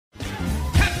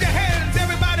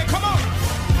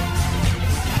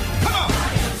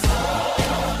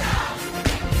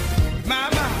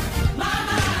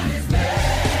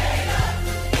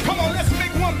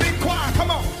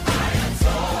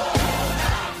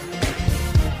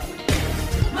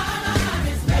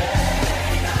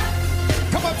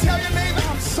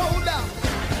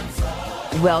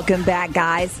Welcome back,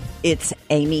 guys. It's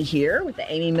Amy here with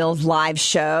the Amy Mills Live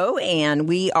Show, and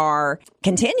we are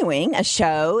continuing a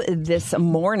show this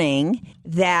morning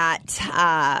that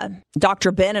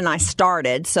Dr. Ben and I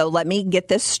started. So let me get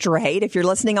this straight. If you're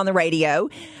listening on the radio,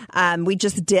 we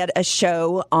just did a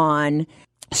show on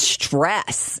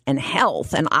stress and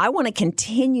health, and I want to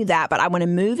continue that, but I want to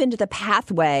move into the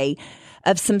pathway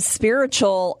of some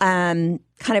spiritual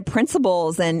kind of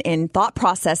principles and thought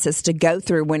processes to go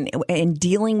through when in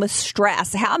dealing with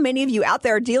stress. How many of you out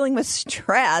there are dealing with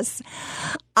stress?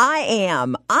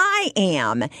 I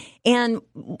am. And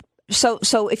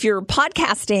so if you're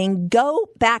podcasting, go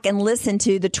back and listen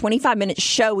to the 25-minute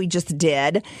show we just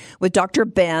did with Dr.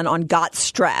 Ben on got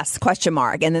stress, ?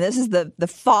 And then this is the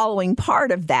following part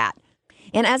of that.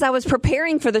 And as I was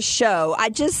preparing for the show, I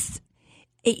just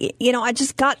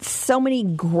got so many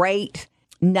great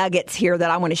nuggets here that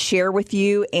I want to share with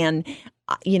you. And,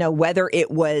 whether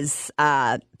it was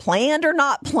planned or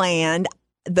not planned,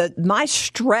 my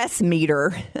stress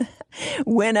meter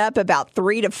went up about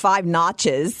 3 to 5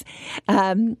 notches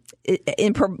in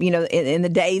the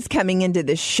days coming into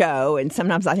the show. And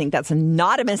sometimes I think that's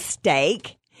not a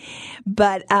mistake.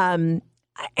 But and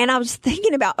I was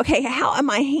thinking about, okay, how am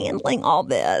I handling all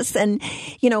this? And,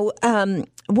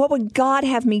 what would God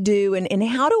have me do? And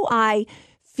how do I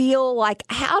feel like,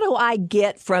 how do I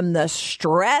get from the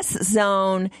stress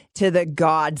zone to the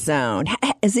God zone?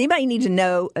 Does anybody need to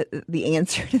know the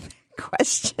answer to that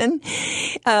question?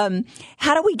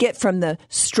 How do we get from the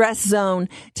stress zone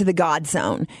to the God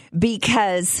zone?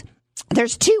 Because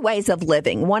there's 2 ways of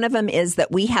living. One of them is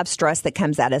that we have stress that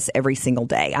comes at us every single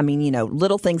day. I mean,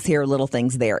 little things here, little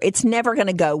things there. It's never going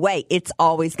to go away. It's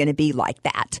always going to be like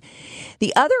that.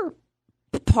 The other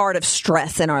part of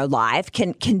stress in our life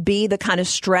can be the kind of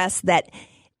stress that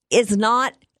is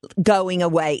not going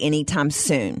away anytime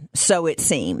soon. So it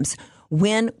seems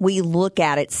when we look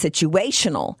at it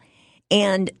situational,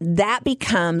 and that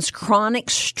becomes chronic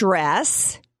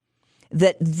stress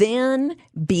that then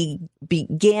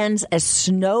begins a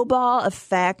snowball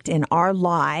effect in our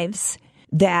lives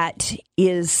that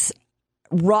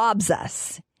robs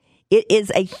us. It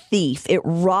is a thief. It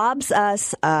robs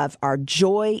us of our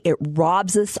joy. It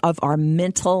robs us of our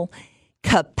mental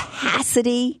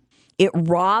capacity. It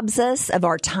robs us of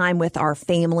our time with our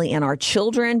family and our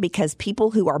children, because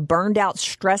people who are burned out,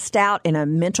 stressed out, in a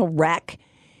mental wreck,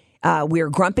 we're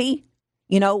grumpy.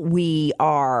 We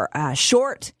are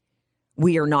short.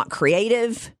 We are not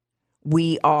creative.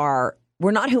 We're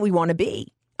not who we want to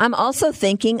be. I'm also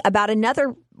thinking about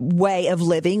another way of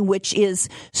living, which is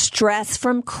stress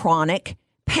from chronic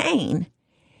pain.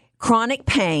 Chronic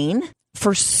pain,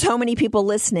 for so many people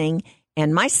listening,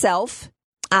 and myself,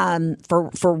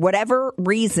 for whatever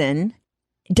reason,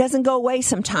 doesn't go away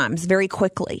sometimes very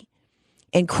quickly.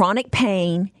 And chronic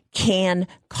pain can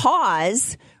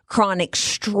cause chronic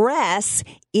stress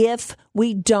if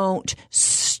we don't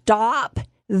stop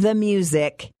the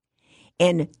music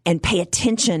and pay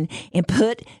attention and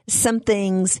put some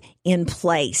things in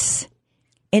place.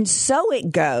 And so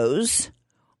it goes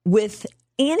with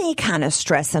any kind of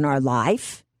stress in our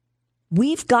life.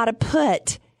 We've got to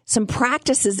put some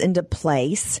practices into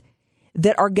place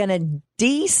that are going to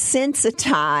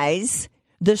desensitize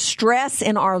the stress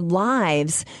in our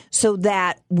lives so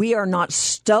that we are not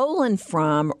stolen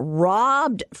from,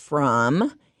 robbed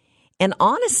from, and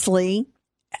honestly,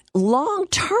 long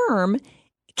term,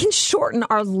 can shorten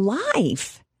our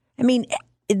life. I mean,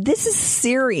 this is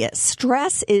serious.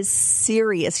 Stress is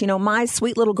serious. My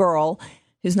sweet little girl,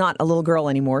 who's not a little girl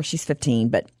anymore, she's 15,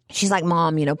 but she's like,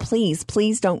 Mom, please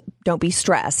don't be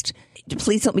stressed.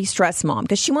 Please don't be stressed, Mom,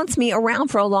 because she wants me around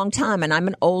for a long time, and I'm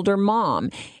an older mom.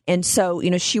 And so,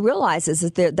 she realizes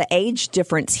that the age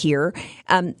difference here,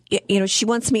 she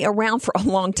wants me around for a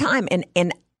long time.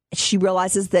 And she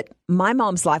realizes that my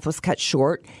mom's life was cut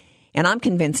short. And I'm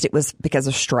convinced it was because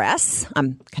of stress.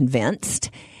 I'm convinced.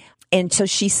 And so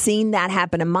she's seen that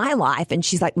happen in my life. And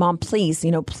she's like, Mom, please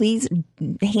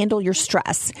handle your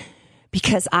stress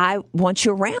because I want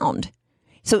you around.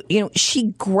 So,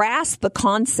 she grasped the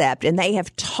concept, and they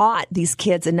have taught these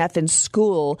kids enough in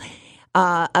school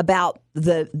about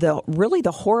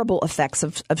the horrible effects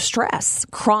of stress,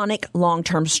 chronic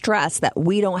long-term stress that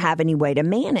we don't have any way to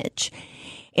manage.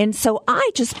 And so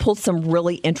I just pulled some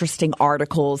really interesting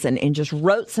articles and just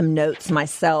wrote some notes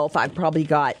myself. I've probably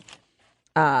got,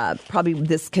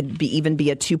 this could even be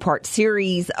a 2-part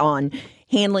series on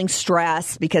handling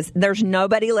stress, because there's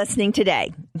nobody listening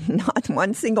today, not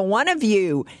one single one of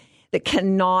you, that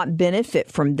cannot benefit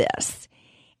from this.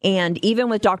 And even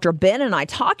with Dr. Ben and I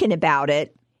talking about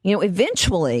it,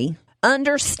 eventually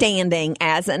understanding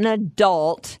as an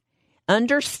adult,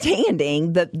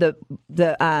 understanding the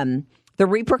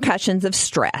repercussions of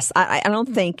stress. I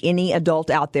don't think any adult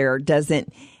out there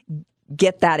doesn't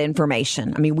get that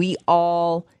information. I mean, we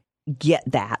all get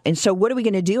that. And so what are we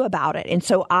going to do about it? And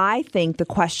so I think the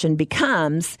question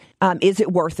becomes, is it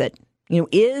worth it?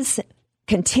 Is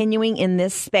continuing in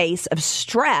this space of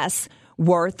stress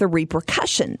worth the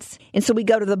repercussions? And so we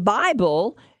go to the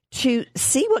Bible to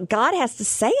see what God has to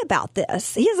say about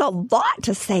this. He has a lot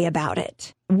to say about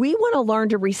it. We want to learn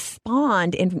to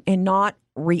respond and not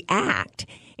react.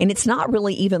 And it's not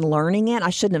really even learning it. I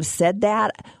shouldn't have said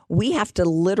that. We have to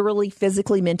literally,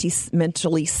 physically,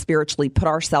 mentally, spiritually put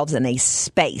ourselves in a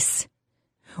space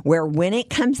where when it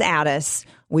comes at us,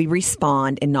 we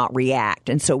respond and not react.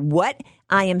 And so what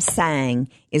I am saying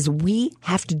is we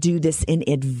have to do this in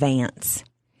advance.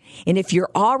 And if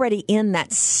you're already in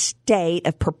that state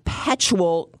of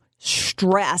perpetual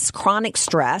stress, chronic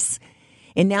stress,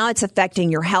 and now it's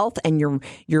affecting your health and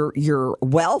your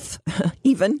wealth,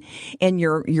 even, and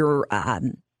your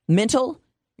mental,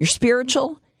 your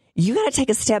spiritual, you got to take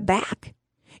a step back.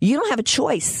 You don't have a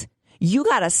choice. You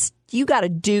got to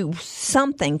do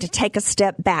something to take a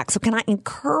step back. So can I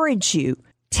encourage you,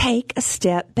 take a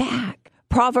step back?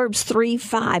 Proverbs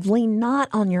 3:5, lean not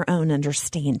on your own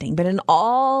understanding, but in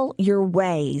all your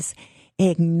ways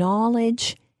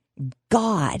acknowledge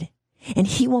God, and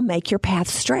He will make your path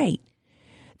straight.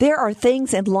 There are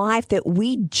things in life that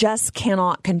we just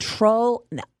cannot control.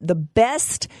 The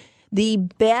best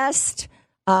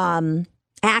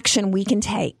action we can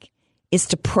take is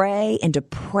to pray and to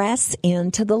press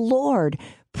into the Lord.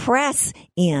 Press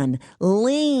in,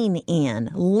 lean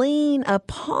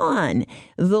upon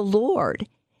the Lord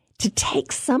to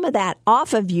take some of that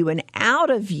off of you and out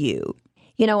of you.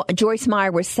 Joyce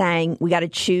Meyer was saying we got to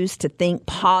choose to think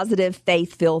positive,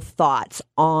 faith-filled thoughts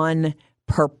on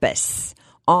purpose.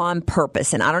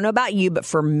 And I don't know about you, but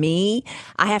for me,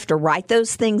 I have to write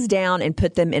those things down and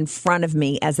put them in front of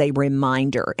me as a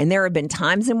reminder. And there have been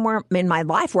times in my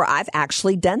life where I've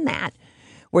actually done that,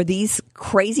 where these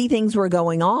crazy things were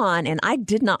going on and I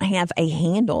did not have a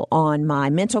handle on my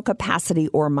mental capacity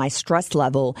or my stress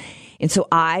level. And so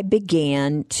I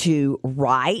began to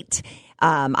write.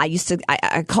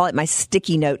 I call it my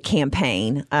sticky note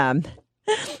campaign. A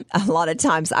lot of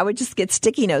times I would just get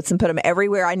sticky notes and put them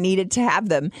everywhere I needed to have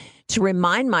them to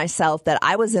remind myself that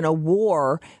I was in a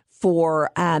war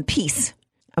for peace.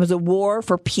 I was a war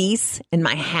for peace in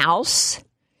my house,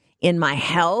 in my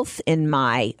health, in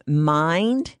my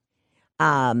mind.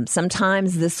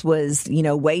 Sometimes this was,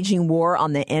 waging war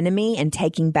on the enemy and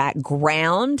taking back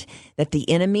ground that the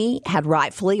enemy had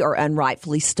rightfully or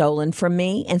unrightfully stolen from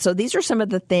me. And so these are some of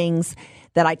the things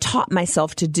that I taught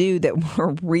myself to do that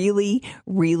were really,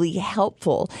 really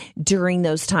helpful during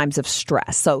those times of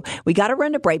stress. So we got to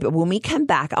run a break, but when we come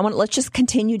back, let's just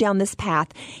continue down this path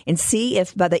and see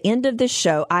if by the end of this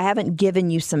show, I haven't given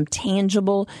you some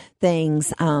tangible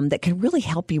things that can really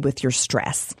help you with your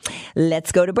stress.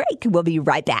 Let's go to break. We'll be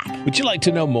right back. Would you like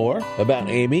to know more about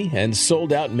Amy and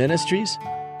Sold Out Ministries?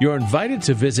 You're invited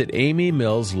to visit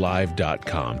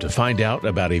amymillslive.com to find out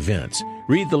about events,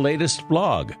 read the latest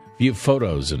blog, view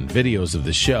photos and videos of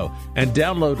the show, and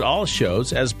download all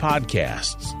shows as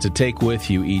podcasts to take with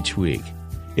you each week.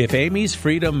 If Amy's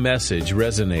freedom message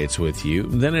resonates with you,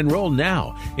 then enroll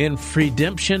now in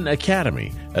Freedemption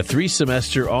Academy, a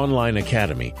 3-semester online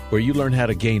academy where you learn how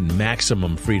to gain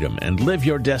maximum freedom and live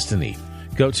your destiny.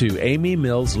 Go to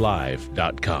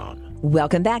amymillslive.com.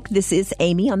 Welcome back. This is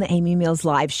Amy on the Amy Mills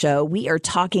Live Show. We are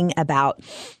talking about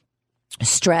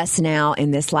stress now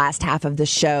in this last half of the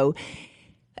show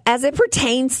as it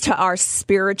pertains to our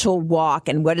spiritual walk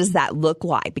and what does that look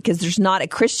like? Because there's not a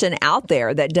Christian out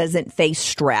there that doesn't face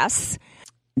stress,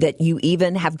 that you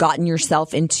even have gotten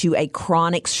yourself into a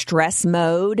chronic stress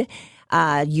mode.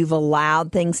 You've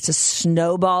allowed things to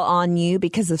snowball on you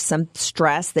because of some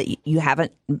stress that you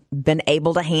haven't been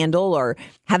able to handle or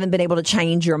haven't been able to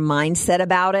change your mindset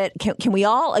about it. Can we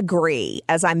all agree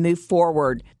as I move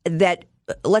forward that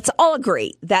let's all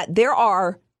agree that there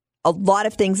are a lot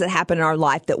of things that happen in our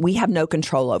life that we have no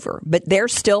control over, but they're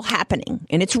still happening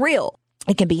and it's real.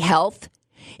 It can be health.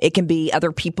 It can be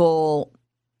other people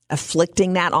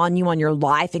afflicting that on you, on your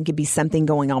life. It could be something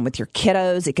going on with your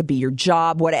kiddos. It could be your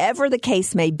job, whatever the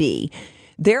case may be.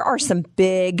 There are some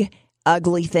big,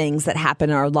 ugly things that happen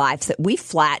in our lives that we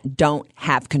flat don't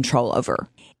have control over.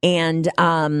 And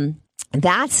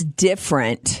that's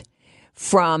different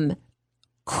from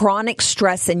chronic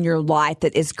stress in your life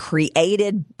that is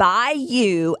created by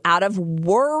you out of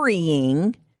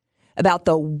worrying about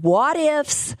the what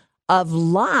ifs of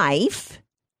life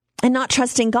and not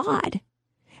trusting God.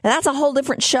 And that's a whole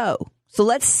different show. So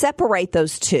let's separate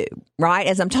those two, right?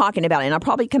 As I'm talking about it, and I'll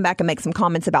probably come back and make some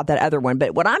comments about that other one.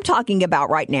 But what I'm talking about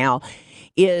right now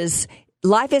is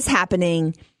life is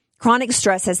happening. Chronic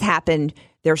stress has happened.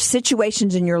 There are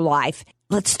situations in your life.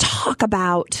 Let's talk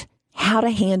about how to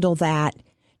handle that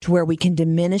to where we can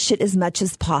diminish it as much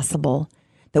as possible,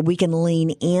 that we can lean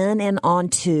in and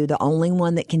onto the only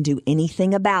one that can do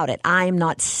anything about it. I am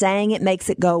not saying it makes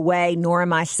it go away, nor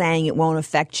am I saying it won't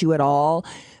affect you at all.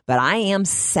 But I am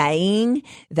saying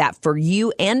that for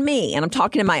you and me, and I'm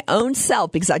talking to my own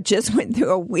self because I just went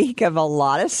through a week of a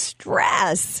lot of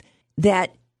stress,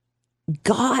 that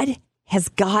God has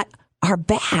got our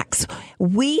backs.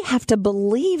 We have to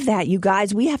believe that, you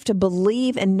guys. We have to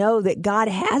believe and know that God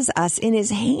has us in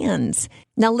his hands.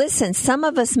 Now, listen, some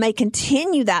of us may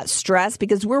continue that stress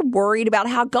because we're worried about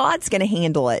how God's going to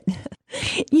handle it.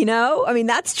 You know, I mean,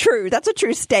 that's true. That's a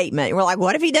true statement. We're like,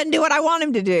 what if he doesn't do what I want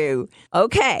him to do?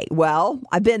 Okay, well,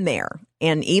 I've been there.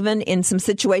 And even in some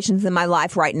situations in my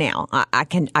life right now, I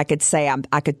could say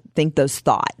I could think those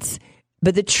thoughts.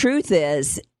 But the truth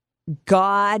is,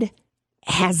 God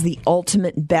has the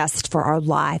ultimate best for our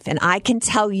life. And I can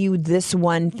tell you this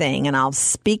one thing, and I'll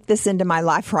speak this into my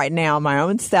life right now, my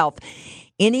own self.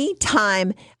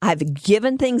 Anytime I've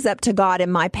given things up to God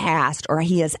in my past, or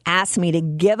he has asked me to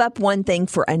give up one thing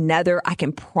for another, I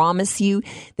can promise you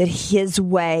that his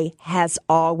way has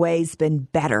always been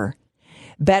better.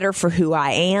 Better for who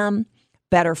I am,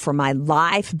 better for my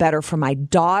life, better for my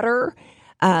daughter.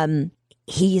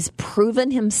 He's proven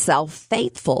himself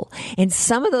faithful. And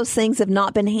some of those things have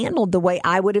not been handled the way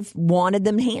I would have wanted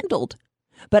them handled.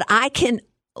 But I can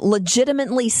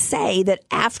legitimately say that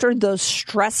after those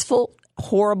stressful,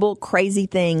 horrible, crazy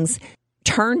things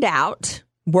turned out,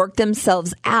 worked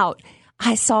themselves out,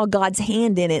 I saw God's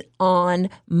hand in it on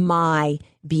my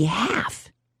behalf.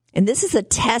 And this is a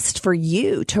test for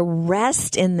you to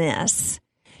rest in this.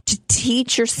 To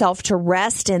teach yourself to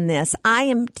rest in this.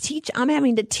 I'm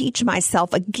having to teach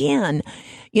myself again.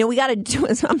 You know, we got to do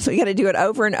it. So we got to do it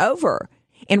over and over,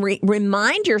 and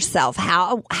remind yourself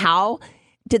how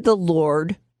did the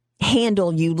Lord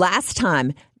handle you last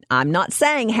time? I'm not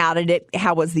saying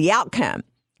how was the outcome,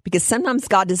 because sometimes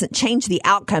God doesn't change the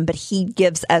outcome, but he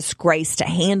gives us grace to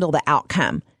handle the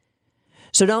outcome.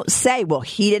 So don't say, well,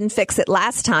 he didn't fix it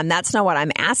last time. That's not what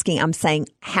I'm asking. I'm saying,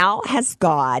 how has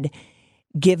God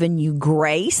given you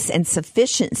grace and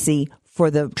sufficiency for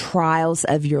the trials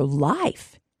of your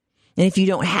life? And if you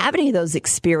don't have any of those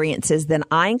experiences, then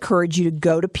I encourage you to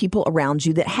go to people around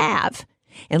you that have.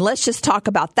 And let's just talk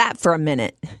about that for a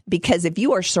minute, because if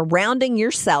you are surrounding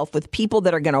yourself with people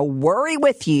that are going to worry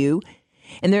with you,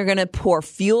 and they're going to pour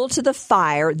fuel to the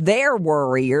fire, they're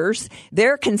worriers,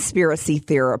 they're conspiracy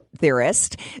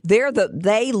theorists,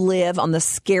 they live on the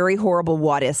scary, horrible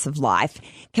what-ifs of life.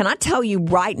 Can I tell you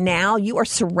right now, you are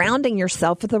surrounding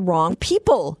yourself with the wrong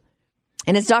people.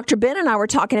 And as Dr. Ben and I were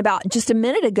talking about just a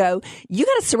minute ago, you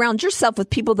got to surround yourself with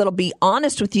people that'll be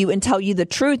honest with you and tell you the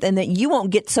truth, and that you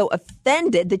won't get so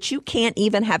offended that you can't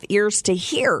even have ears to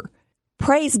hear.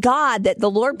 Praise God that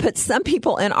the Lord puts some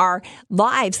people in our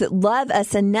lives that love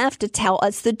us enough to tell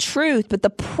us the truth. But the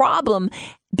problem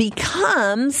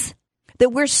becomes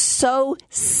that we're so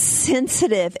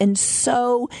sensitive and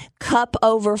so cup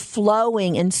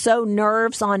overflowing and so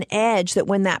nerves on edge that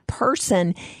when that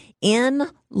person in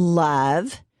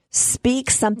love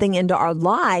speaks something into our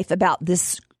life about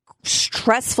this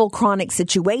stressful chronic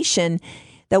situation,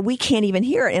 that we can't even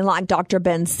hear it. And like Dr.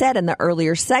 Ben said in the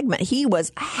earlier segment, he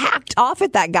was hacked off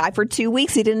at that guy for 2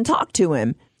 weeks. He didn't talk to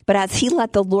him. But as he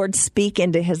let the Lord speak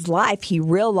into his life, he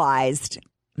realized,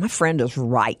 my friend is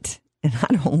right. And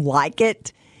I don't like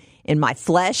it. And my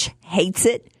flesh hates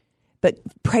it. But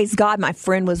praise God, my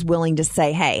friend was willing to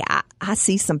say, hey, I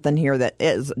see something here that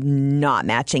is not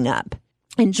matching up.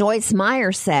 And Joyce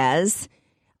Meyer says,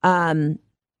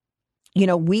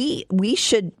 we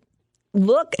should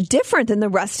look different than the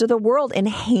rest of the world in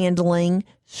handling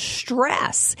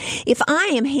stress. If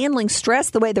I am handling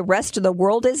stress the way the rest of the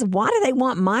world is, why do they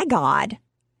want my God?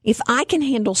 If I can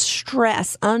handle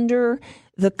stress under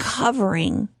the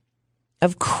covering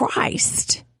of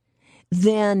Christ,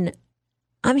 then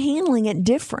I'm handling it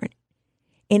different.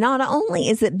 And not only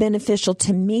is it beneficial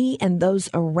to me and those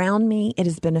around me, it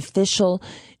is beneficial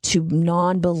to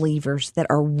non-believers that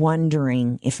are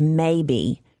wondering if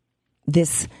maybe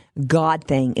this God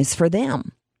thing is for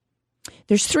them.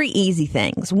 There's 3 easy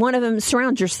things. One of them,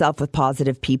 surround yourself with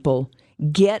positive people.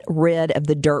 Get rid of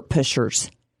the dirt pushers.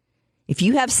 If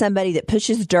you have somebody that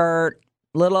pushes dirt,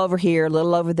 a little over here, a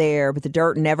little over there, but the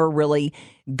dirt never really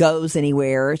goes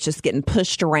anywhere, it's just getting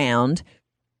pushed around,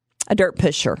 a dirt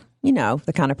pusher, you know,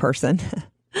 the kind of person.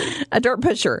 A dirt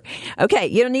pusher. Okay,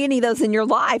 you don't need any of those in your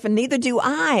life, and neither do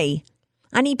I.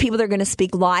 I need people that are going to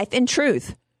speak life and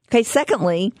truth. Okay,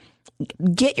 secondly,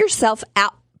 get yourself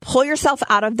out, pull yourself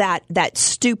out of that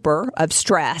stupor of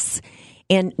stress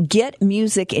and get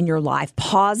music in your life,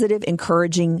 positive,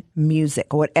 encouraging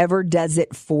music, whatever does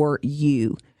it for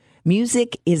you.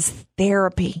 Music is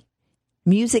therapy.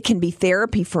 Music can be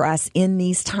therapy for us in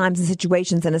these times and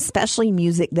situations, and especially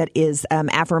music that is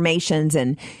affirmations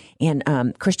and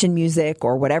Christian music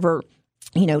or whatever,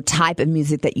 type of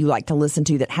music that you like to listen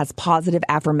to that has positive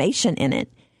affirmation in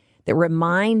it that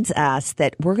reminds us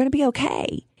that we're going to be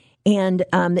okay. And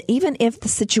even if the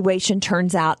situation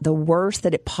turns out the worst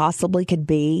that it possibly could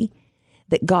be,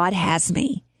 that God has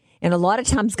me. And a lot of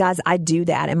times, guys, I do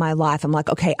that in my life. I'm like,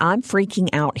 okay, I'm freaking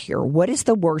out here. What is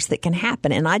the worst that can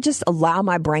happen? And I just allow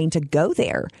my brain to go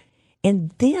there.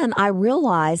 And then I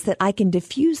realize that I can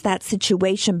diffuse that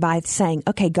situation by saying,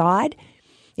 okay, God,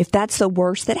 if that's the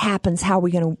worst that happens, how are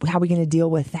we going to deal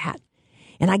with that?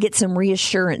 And I get some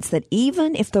reassurance that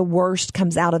even if the worst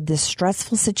comes out of this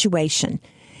stressful situation,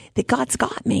 that God's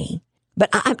got me.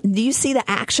 But do you see the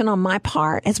action on my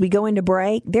part as we go into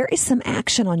break? There is some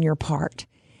action on your part.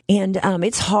 And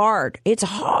it's hard. It's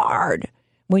hard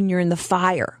when you're in the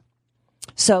fire.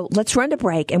 So let's run to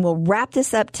break, and we'll wrap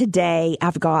this up today.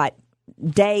 I've got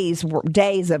days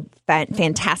of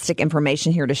fantastic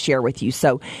information here to share with you.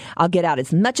 So I'll get out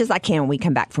as much as I can when we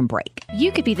come back from break.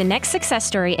 You could be the next success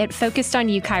story at Focused on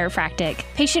You Chiropractic.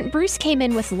 Patient Bruce came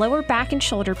in with lower back and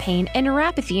shoulder pain and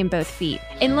neuropathy in both feet.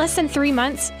 In less than 3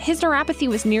 months, his neuropathy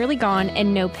was nearly gone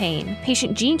and no pain.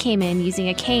 Patient Jean came in using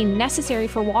a cane necessary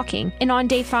for walking, and on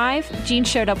day 5, Jean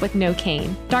showed up with no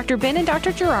cane. Dr. Ben and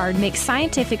Dr. Gerard make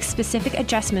scientific specific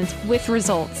adjustments with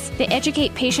results. They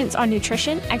educate patients on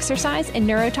nutrition, exercise, and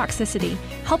neurotoxicity,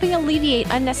 helping alleviate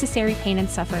unnecessary pain and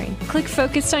suffering. Click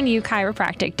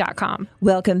FocusedOnYouChiropractic.com.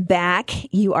 Welcome back.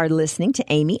 You are listening to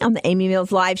Amy on the Amy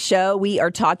Mills Live Show. We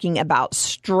are talking about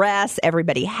stress.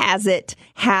 Everybody has it.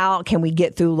 How can we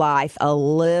get through life a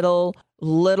little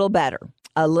better,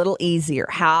 a little easier?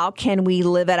 How can we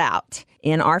live it out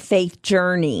in our faith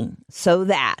journey so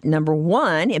that, number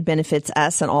one, it benefits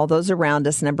us and all those around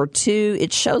us. Number two,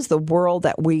 it shows the world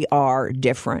that we are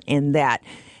different, and that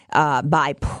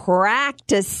by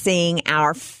practicing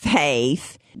our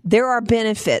faith, there are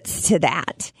benefits to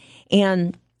that.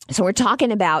 And so we're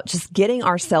talking about just getting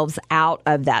ourselves out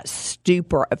of that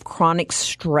stupor of chronic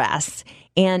stress.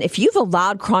 And if you've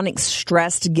allowed chronic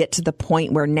stress to get to the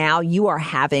point where now you are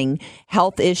having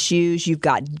health issues, you've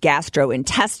got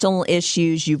gastrointestinal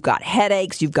issues, you've got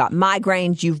headaches, you've got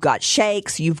migraines, you've got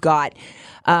shakes, you've got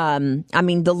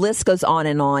the list goes on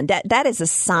and on. That is a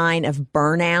sign of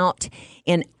burnout.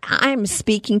 And I'm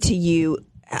speaking to you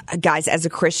guys as a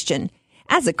Christian.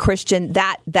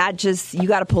 That just, you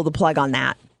got to pull the plug on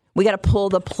that. We got to pull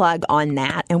the plug on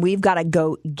that. And we've got to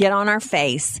go get on our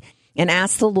face and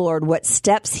ask the Lord what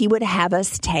steps he would have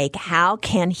us take. How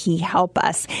can he help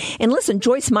us? And listen,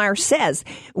 Joyce Meyer says,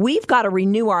 we've got to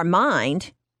renew our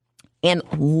mind and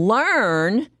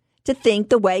learn to think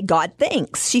the way God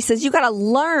thinks. She says, you got to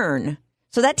learn.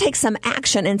 So that takes some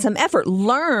action and some effort.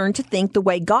 Learn to think the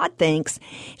way God thinks.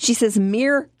 She says,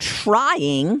 mere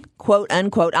trying, quote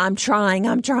unquote, I'm trying.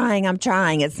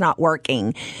 It's not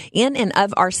working. In and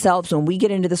of ourselves, when we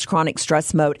get into this chronic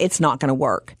stress mode, it's not going to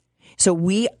work. So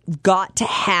we got to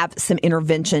have some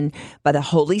intervention by the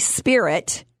Holy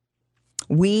Spirit.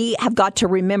 We have got to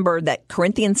remember that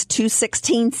Corinthians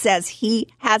 2:16 says he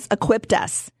has equipped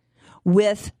us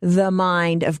with the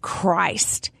mind of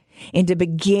Christ, and to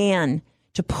begin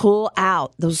to pull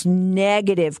out those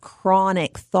negative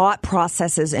chronic thought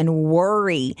processes and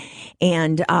worry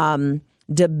and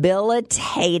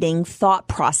debilitating thought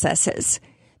processes.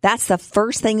 That's the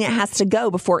first thing that has to go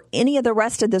before any of the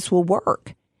rest of this will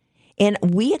work. And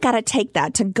we got to take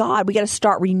that to God. We got to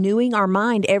start renewing our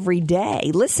mind every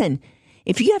day. Listen,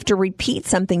 if you have to repeat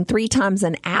something 3 times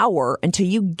an hour until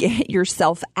you get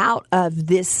yourself out of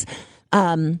this,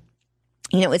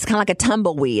 it's kind of like a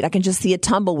tumbleweed. I can just see a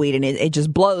tumbleweed, and it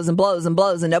just blows and blows and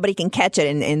blows, and nobody can catch it.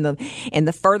 And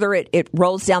the further it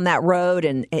rolls down that road,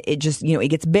 and it just, it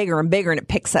gets bigger and bigger, and it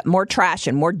picks up more trash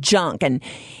and more junk, and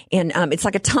it's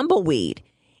like a tumbleweed.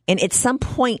 And at some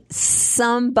point,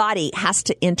 somebody has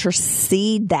to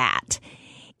intercede that,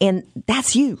 and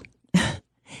that's you.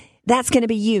 That's going to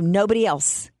be you, nobody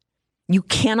else. You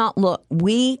cannot look.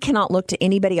 We cannot look to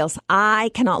anybody else.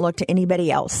 I cannot look to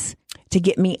anybody else to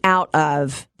get me out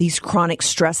of these chronic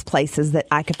stress places that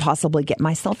I could possibly get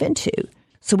myself into.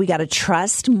 So we got to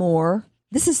trust more.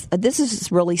 This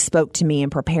is really spoke to me in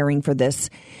preparing for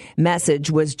this message,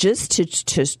 was just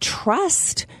to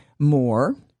trust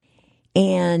more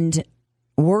and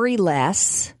worry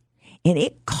less. And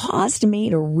it caused me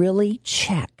to really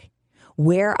check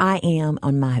where I am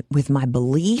with my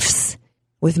beliefs,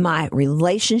 with my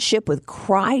relationship with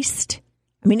Christ.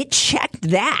 I mean, it checked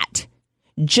that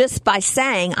just by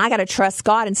saying, I got to trust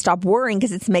God and stop worrying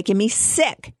because it's making me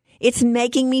sick. It's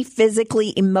making me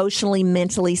physically, emotionally,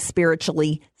 mentally,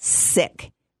 spiritually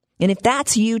sick. And if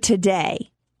that's you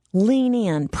today, lean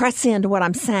in, press into what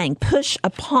I'm saying, push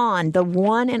upon the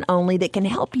one and only that can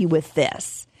help you with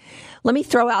this. Let me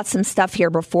throw out some stuff here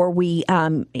before we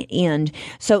end.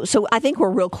 So I think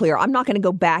we're real clear. I'm not going to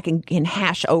go back and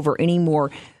hash over any more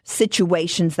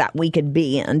situations that we could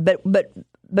be in.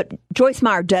 But Joyce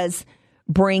Meyer does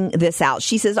bring this out.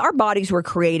 She says, our bodies were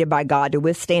created by God to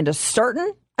withstand a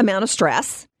certain amount of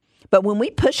stress. But when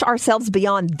we push ourselves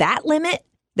beyond that limit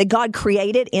that God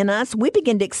created in us, we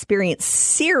begin to experience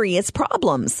serious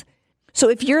problems. So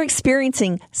if you're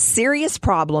experiencing serious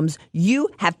problems, you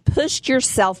have pushed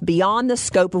yourself beyond the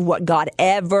scope of what God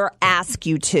ever asked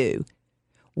you to.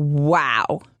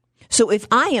 Wow. So if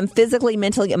I am physically,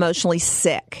 mentally, emotionally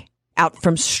sick out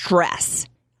from stress,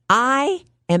 I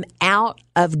am out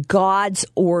of God's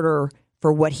order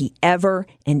for what he ever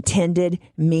intended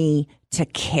me to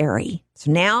carry.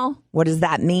 So now, what does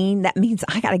that mean? That means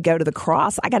I got to go to the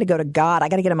cross. I got to go to God. I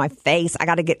got to get on my face. I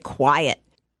got to get quiet.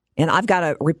 And I've got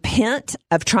to repent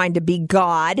of trying to be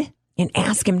God and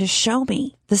ask him to show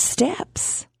me the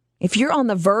steps. If you're on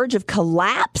the verge of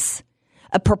collapse,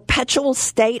 a perpetual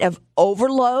state of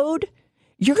overload,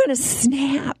 you're going to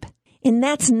snap. And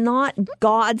that's not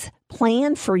God's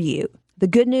plan for you. The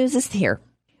good news is here.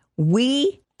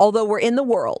 Although we're in the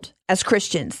world as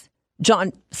Christians,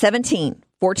 John 17,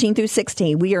 14 through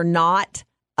 16, we are not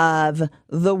of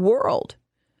the world.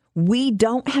 We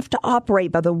don't have to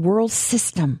operate by the world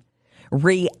system,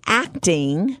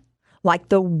 reacting like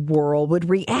the world would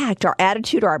react. Our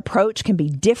attitude, our approach can be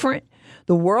different.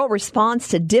 The world responds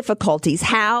to difficulties.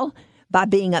 How? By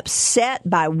being upset,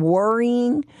 by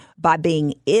worrying, by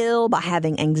being ill, by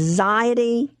having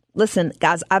anxiety. Listen,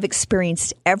 guys, I've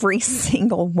experienced every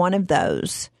single one of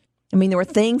those. I mean, there were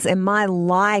things in my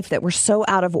life that were so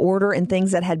out of order and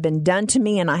things that had been done to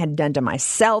me and I had done to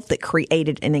myself that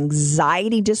created an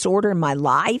anxiety disorder in my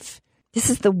life. This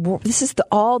is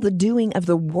all the doing of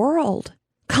the world.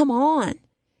 Come on.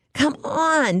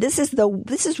 This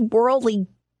is worldly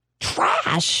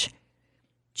trash.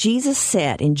 Jesus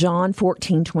said in John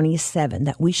 14:27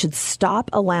 that we should stop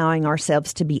allowing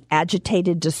ourselves to be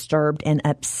agitated, disturbed, and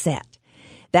upset.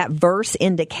 That verse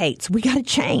indicates we got to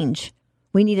change.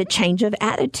 We need a change of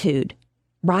attitude,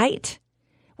 right?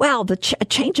 Well, a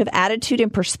change of attitude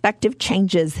and perspective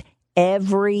changes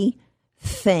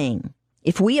everything.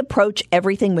 If we approach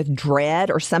everything with dread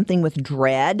or something with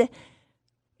dread,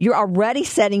 you're already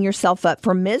setting yourself up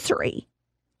for misery.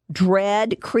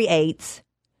 Dread creates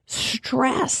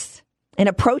stress. And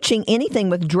approaching anything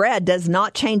with dread does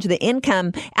not change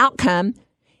the outcome.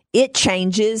 It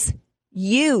changes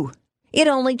you. It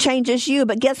only changes you.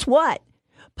 But guess what?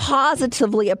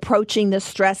 Positively approaching the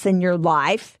stress in your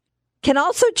life can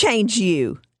also change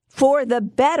you for the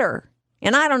better.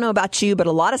 And I don't know about you, but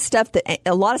a lot of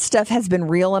stuff has been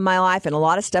real in my life, and a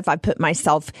lot of stuff I put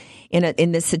myself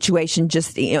in this situation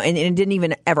just, and it didn't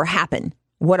even ever happen.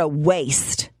 What a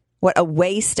waste. What a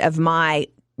waste of my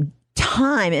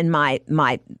time and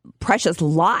my precious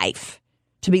life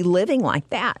to be living like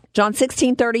that. John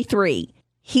 16:33.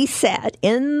 He said,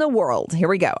 in the world, here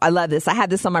we go. I love this. I had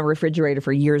this on my refrigerator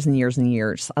for years and years and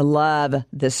years. I love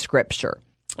this scripture.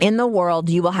 In the world,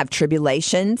 you will have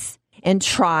tribulations and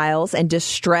trials and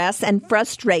distress and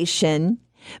frustration,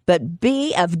 but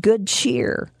be of good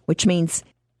cheer, which means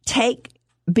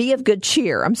be of good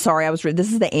cheer. I'm sorry,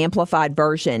 this is the Amplified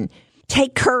version.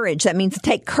 Take courage. That means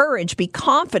take courage, be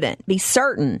confident, be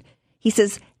certain. He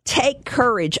says, take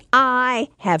courage. I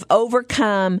have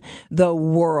overcome the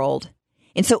world.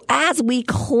 And so as we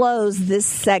close this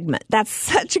segment, that's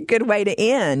such a good way to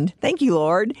end. Thank you,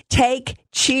 Lord. Take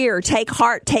cheer, take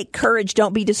heart, take courage.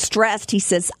 Don't be distressed. He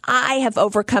says, I have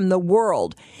overcome the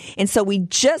world. And so we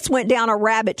just went down a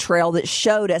rabbit trail that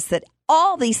showed us that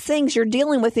all these things you're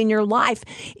dealing with in your life,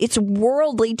 it's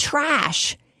worldly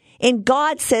trash. And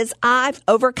God says, I've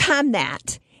overcome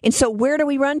that. And so where do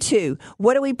we run to?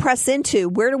 What do we press into?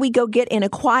 Where do we go get in a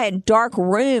quiet, dark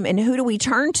room? And who do we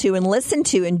turn to and listen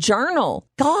to and journal?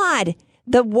 God,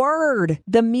 the word,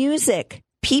 the music,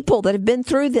 people that have been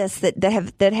through this, that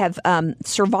have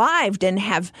survived and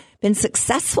have been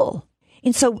successful.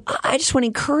 And so I just want to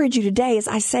encourage you today as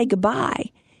I say goodbye.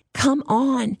 Come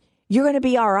on. You're going to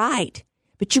be all right.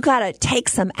 But you got to take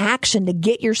some action to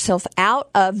get yourself out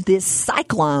of this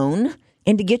cyclone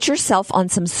and to get yourself on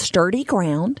some sturdy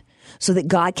ground so that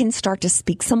God can start to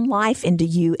speak some life into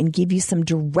you and give you some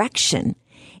direction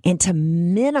and to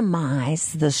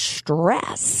minimize the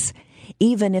stress,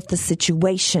 even if the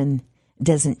situation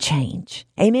doesn't change.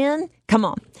 Amen? Come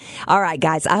on. All right,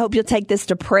 guys, I hope you'll take this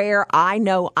to prayer. I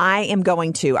know I am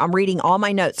going to. I'm reading all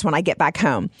my notes when I get back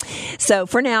home. So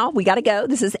for now, we got to go.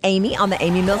 This is Amy on the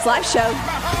Amy Mills Live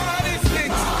Show.